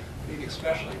activity, maybe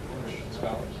especially for Christian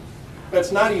scholars. But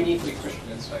it's not a uniquely Christian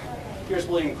insight. Here's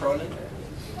William Cronin,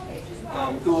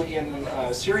 who in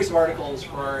a series of articles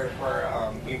for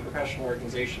a professional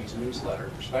organization's newsletter,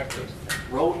 Perspectives,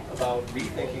 wrote about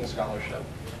rethinking scholarship.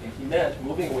 And he meant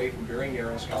moving away from very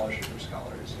narrow scholarship for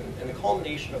scholars. And the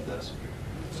culmination of this,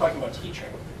 he's talking about teaching.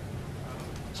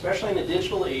 Especially in a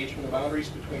digital age when the boundaries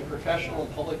between professional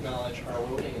and public knowledge are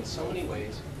eroding in so many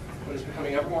ways, when it's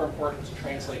becoming ever more important to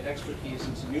translate expertise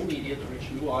into new media to reach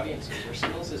new audiences, our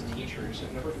skills as teachers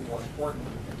have never been more important.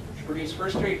 To produce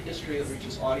first-rate history that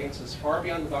reaches audiences far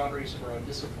beyond the boundaries of our own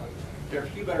discipline, there are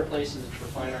few better places to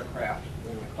refine our craft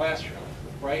than in the classroom,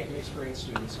 with bright and experienced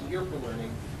students eager for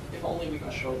learning, if only we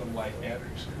can show them why it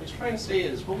matters. What he's trying to say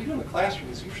is, what we do in the classroom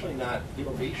is usually not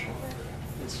innovation.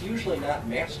 It's usually not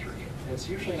mastery. It's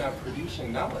usually not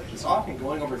producing knowledge. It's often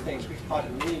going over things we've taught a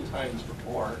million times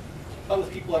before, but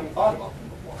with people who haven't thought about them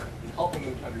before, and helping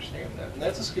them to understand that. And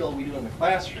that's a skill we do in the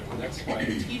classroom, and that's why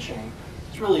teaching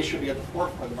really should be at the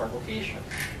forefront of our vocation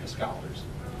as scholars.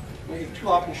 We've too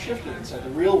often shifted and said the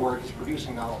real work is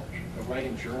producing knowledge,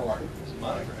 writing journal articles and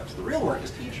monographs. The real work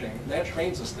is teaching, and that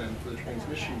trains us then for the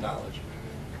transmission of knowledge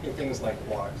in things like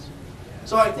blogs.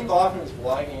 So I think often it's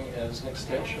blogging as an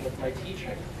extension of my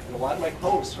teaching. And a lot of my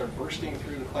posts are bursting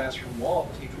through the classroom wall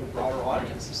to teach to a broader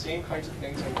audience, the same kinds of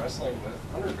things I'm wrestling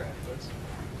with undergraduates.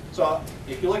 So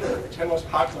if you look at the 10 most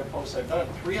popular posts I've done,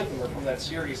 3 of them are from that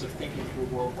series of Thinking Through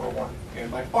World War I.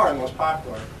 And by far the most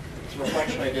popular is a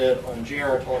reflection I did on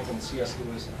J.R.R. Tolkien and C.S.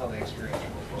 Lewis and how they experienced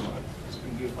World War I. It's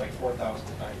been viewed like 4,000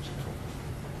 times.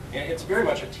 And it's very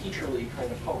much a teacherly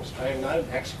kind of post. I am not an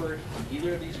expert in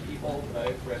either of these people, but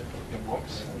I've read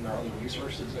books and there are other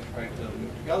resources I try to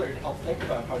move together to help think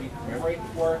about how do you commemorate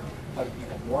the war, how do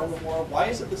people mourn the war, why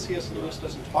is it that C.S. Lewis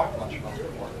doesn't talk much about the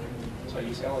war? So I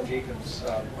use Alan Jacobs'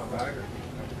 biography.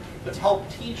 But to help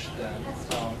teach then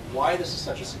why this is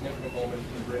such a significant moment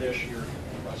in British, European,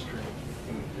 and Western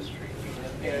human history.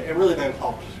 And it really then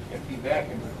helped feed back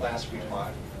into the class we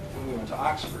taught when we went to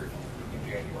Oxford in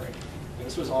January. And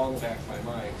this was all in the back of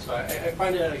my mind. So I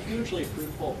find it a hugely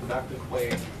fruitful, productive way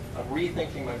of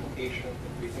rethinking my vocation,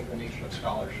 rethinking the nature of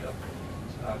scholarship,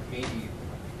 maybe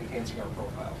enhancing our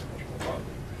profile much more broadly.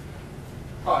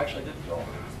 Oh, actually, I did go.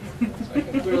 So I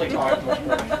can clearly talk much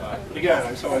more than But again,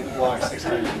 I'm so into blogs 6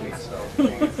 times a week, so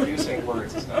producing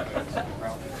words is not good. I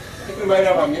think we might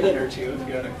have a minute or two if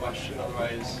you had a question.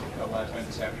 Otherwise, we've got a lot of time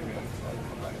this afternoon.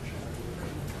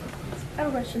 I have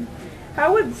a question.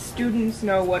 How would students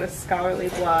know what a scholarly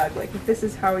blog, like if this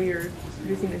is how you're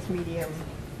using this medium,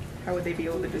 how would they be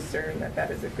able to discern that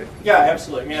that is a good piece? Yeah,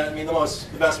 absolutely. I mean,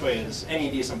 the best way is any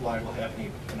decent blog will have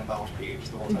an about page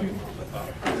that will tell you a little bit about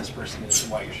who this person is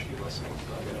and why you should be listening to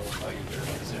them. It'll tell you their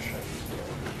position,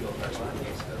 field of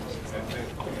expertise.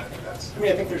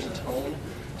 I think there's a tone.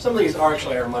 Some of these are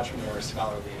much more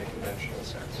scholarly in a conventional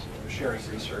sense. Sharing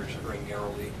research very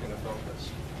narrowly in a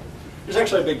focus. There's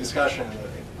actually a big discussion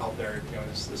out there,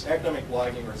 is this academic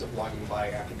blogging or is it blogging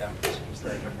by academics? Is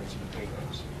there a difference between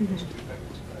those two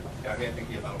things? But, yeah, I think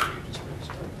the about page is pretty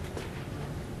strong.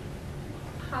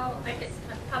 I guess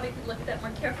I probably could look at that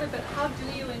more carefully, but how do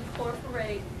you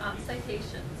incorporate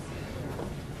citations?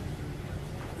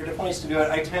 There are different ways to do it.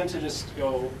 I tend to just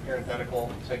go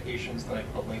parenthetical citations, then I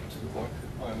put a link to the book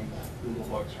on Google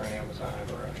Books or on Amazon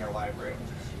or in our library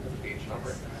with the page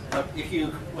number. You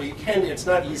can, it's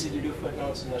not easy to do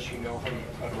footnotes unless you know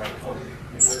how to write code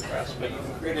in WordPress, but you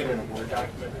can create it in a Word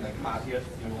document and then copy it,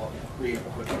 and it will create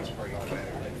the footnotes for you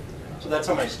automatically. So that's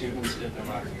how my students did their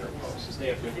modern Europe posts, is they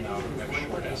have written out a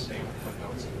short essay with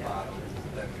footnotes at the bottom,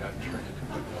 that got turned into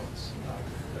footnotes.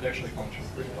 It actually functions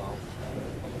pretty well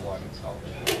on the blog itself.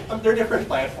 There are different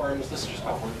platforms. This is just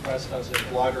how WordPress does it.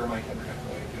 Blogger might have a different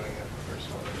way of doing it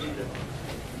personally.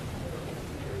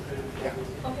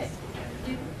 Yeah. Okay.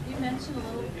 You mentioned a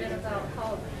little bit about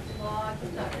how blog is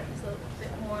a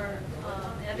bit more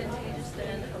advantageous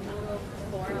than a Moodle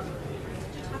forum.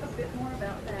 Could you talk a bit more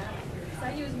about that? Because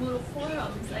I use Moodle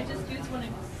forums. I just used one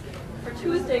for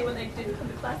Tuesday when they didn't come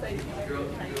to class. I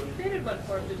created one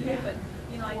for them today, but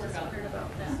I just wondered about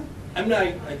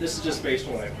that. This is just based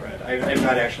on what I've read. I've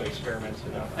not actually experimented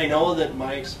enough. I know that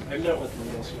I've done it with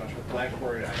Moodle so much. With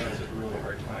Blackboard, I have a really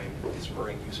hard time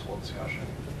spurring useful discussion.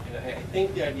 And I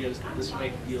think the idea is that this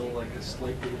might feel like a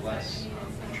slightly less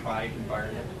contrived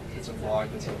environment. It's a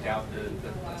blog that's adapted,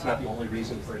 that's not the only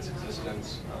reason for its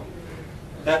existence.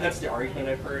 That's the argument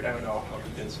I've heard. I don't know how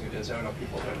convincing it is. I don't know if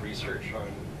people have done research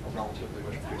on relatively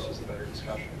which produces a better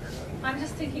discussion or not. I'm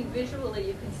just thinking visually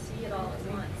you can see it all at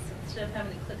once instead of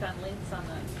having to click on links on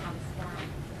the forum.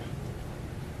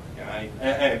 Yeah,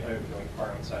 I've been going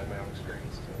far outside my own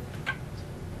experience.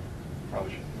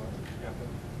 Probably should. Yeah.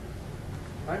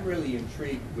 I'm really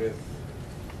intrigued with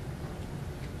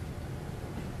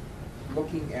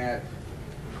looking at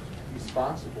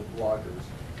responsible bloggers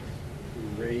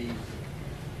who raise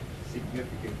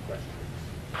significant questions.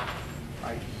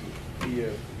 Idea to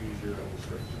use your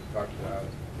illustration. Talked about,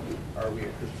 are we a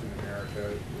Christian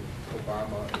America? Is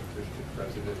Obama a Christian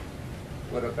president?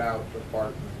 What about the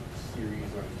Barton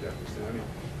series on Jefferson?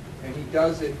 And he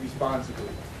does it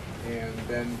responsibly, and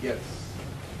then gets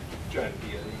John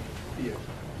Pietist.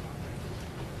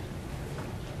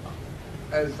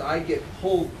 As I get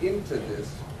pulled into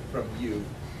this from you,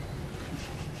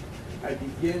 I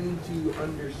begin to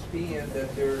understand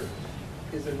that there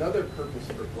is another purpose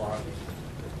for blogging,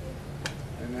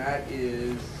 and that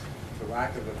is, for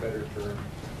lack of a better term,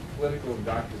 political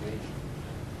indoctrination.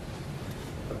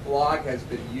 The blog has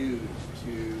been used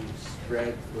to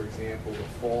spread, for example, the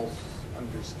false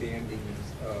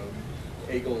understandings of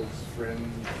Hegel's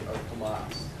friends of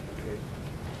Hamas. Okay?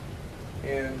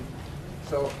 And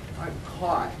so I'm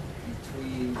caught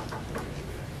between,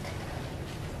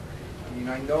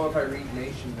 I know if I read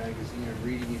Nation magazine, I'm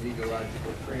reading an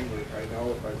ideological framework. I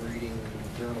know if I'm reading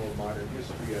the Journal of Modern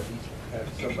History, I at least have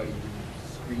somebody who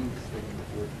screens things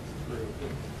before it's through.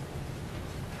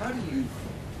 How do you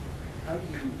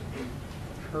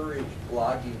encourage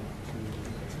blogging to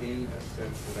retain a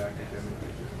sense of academic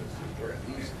legitimacy, or at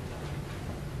least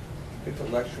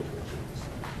intellectual legitimacy?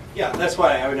 Yeah, that's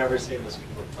why I would never say this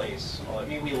could replace. Well,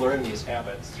 we learn these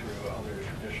habits through other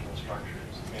traditional structures.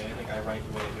 I think I write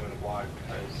the way I do in a blog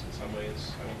because in some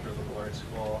ways I went through a liberal arts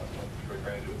school, I went through a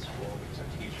graduate school because I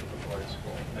teach at a liberal arts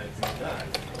school, and I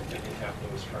didn't have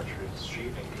those structures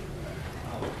shaping me.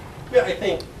 Yeah, I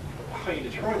think how you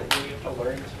determine it, you have to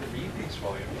learn to read these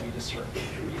well. You have to be discerning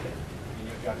to read it.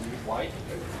 You've got to read widely.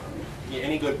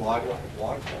 Any good blog will have a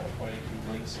blog pointing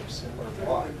to links of similar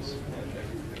blogs.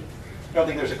 I don't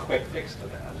think there's a quick fix to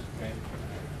that. Okay?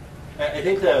 I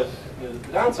think the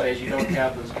downside is you don't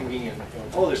have those convenient,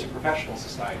 there's a professional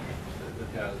society that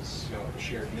has a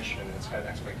shared mission and it's got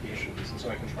expectations, and so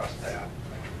I can trust that.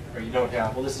 Or you don't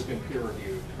have, this has been peer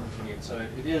reviewed. So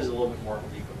it is a little bit more of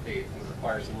a leap of faith and it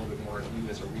requires a little bit more of you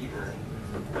as a reader,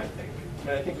 I think.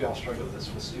 I think we all struggle with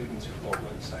this with students who build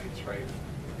websites, right?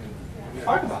 And we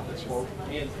talk about this. Well,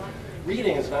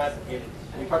 reading is not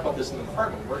We talk about this in the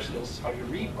department. Work skills is how do you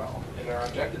read well. And our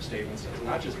objective statements is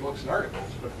not just books and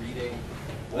articles, but reading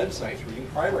websites, reading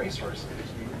primary sources.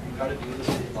 You've got to do this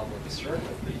with a level of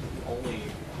discernment that you can only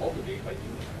cultivate by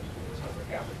doing it.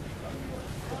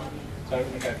 So I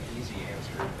don't think I have an easy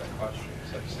answer to that question,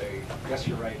 except to say, yes,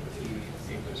 you're right, but maybe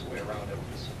there's a way around it.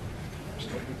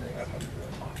 Just don't do that.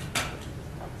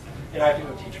 And I do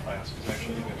teach classes.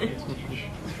 Actually, I do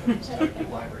teach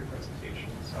library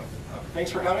presentations. So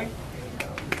thanks for coming.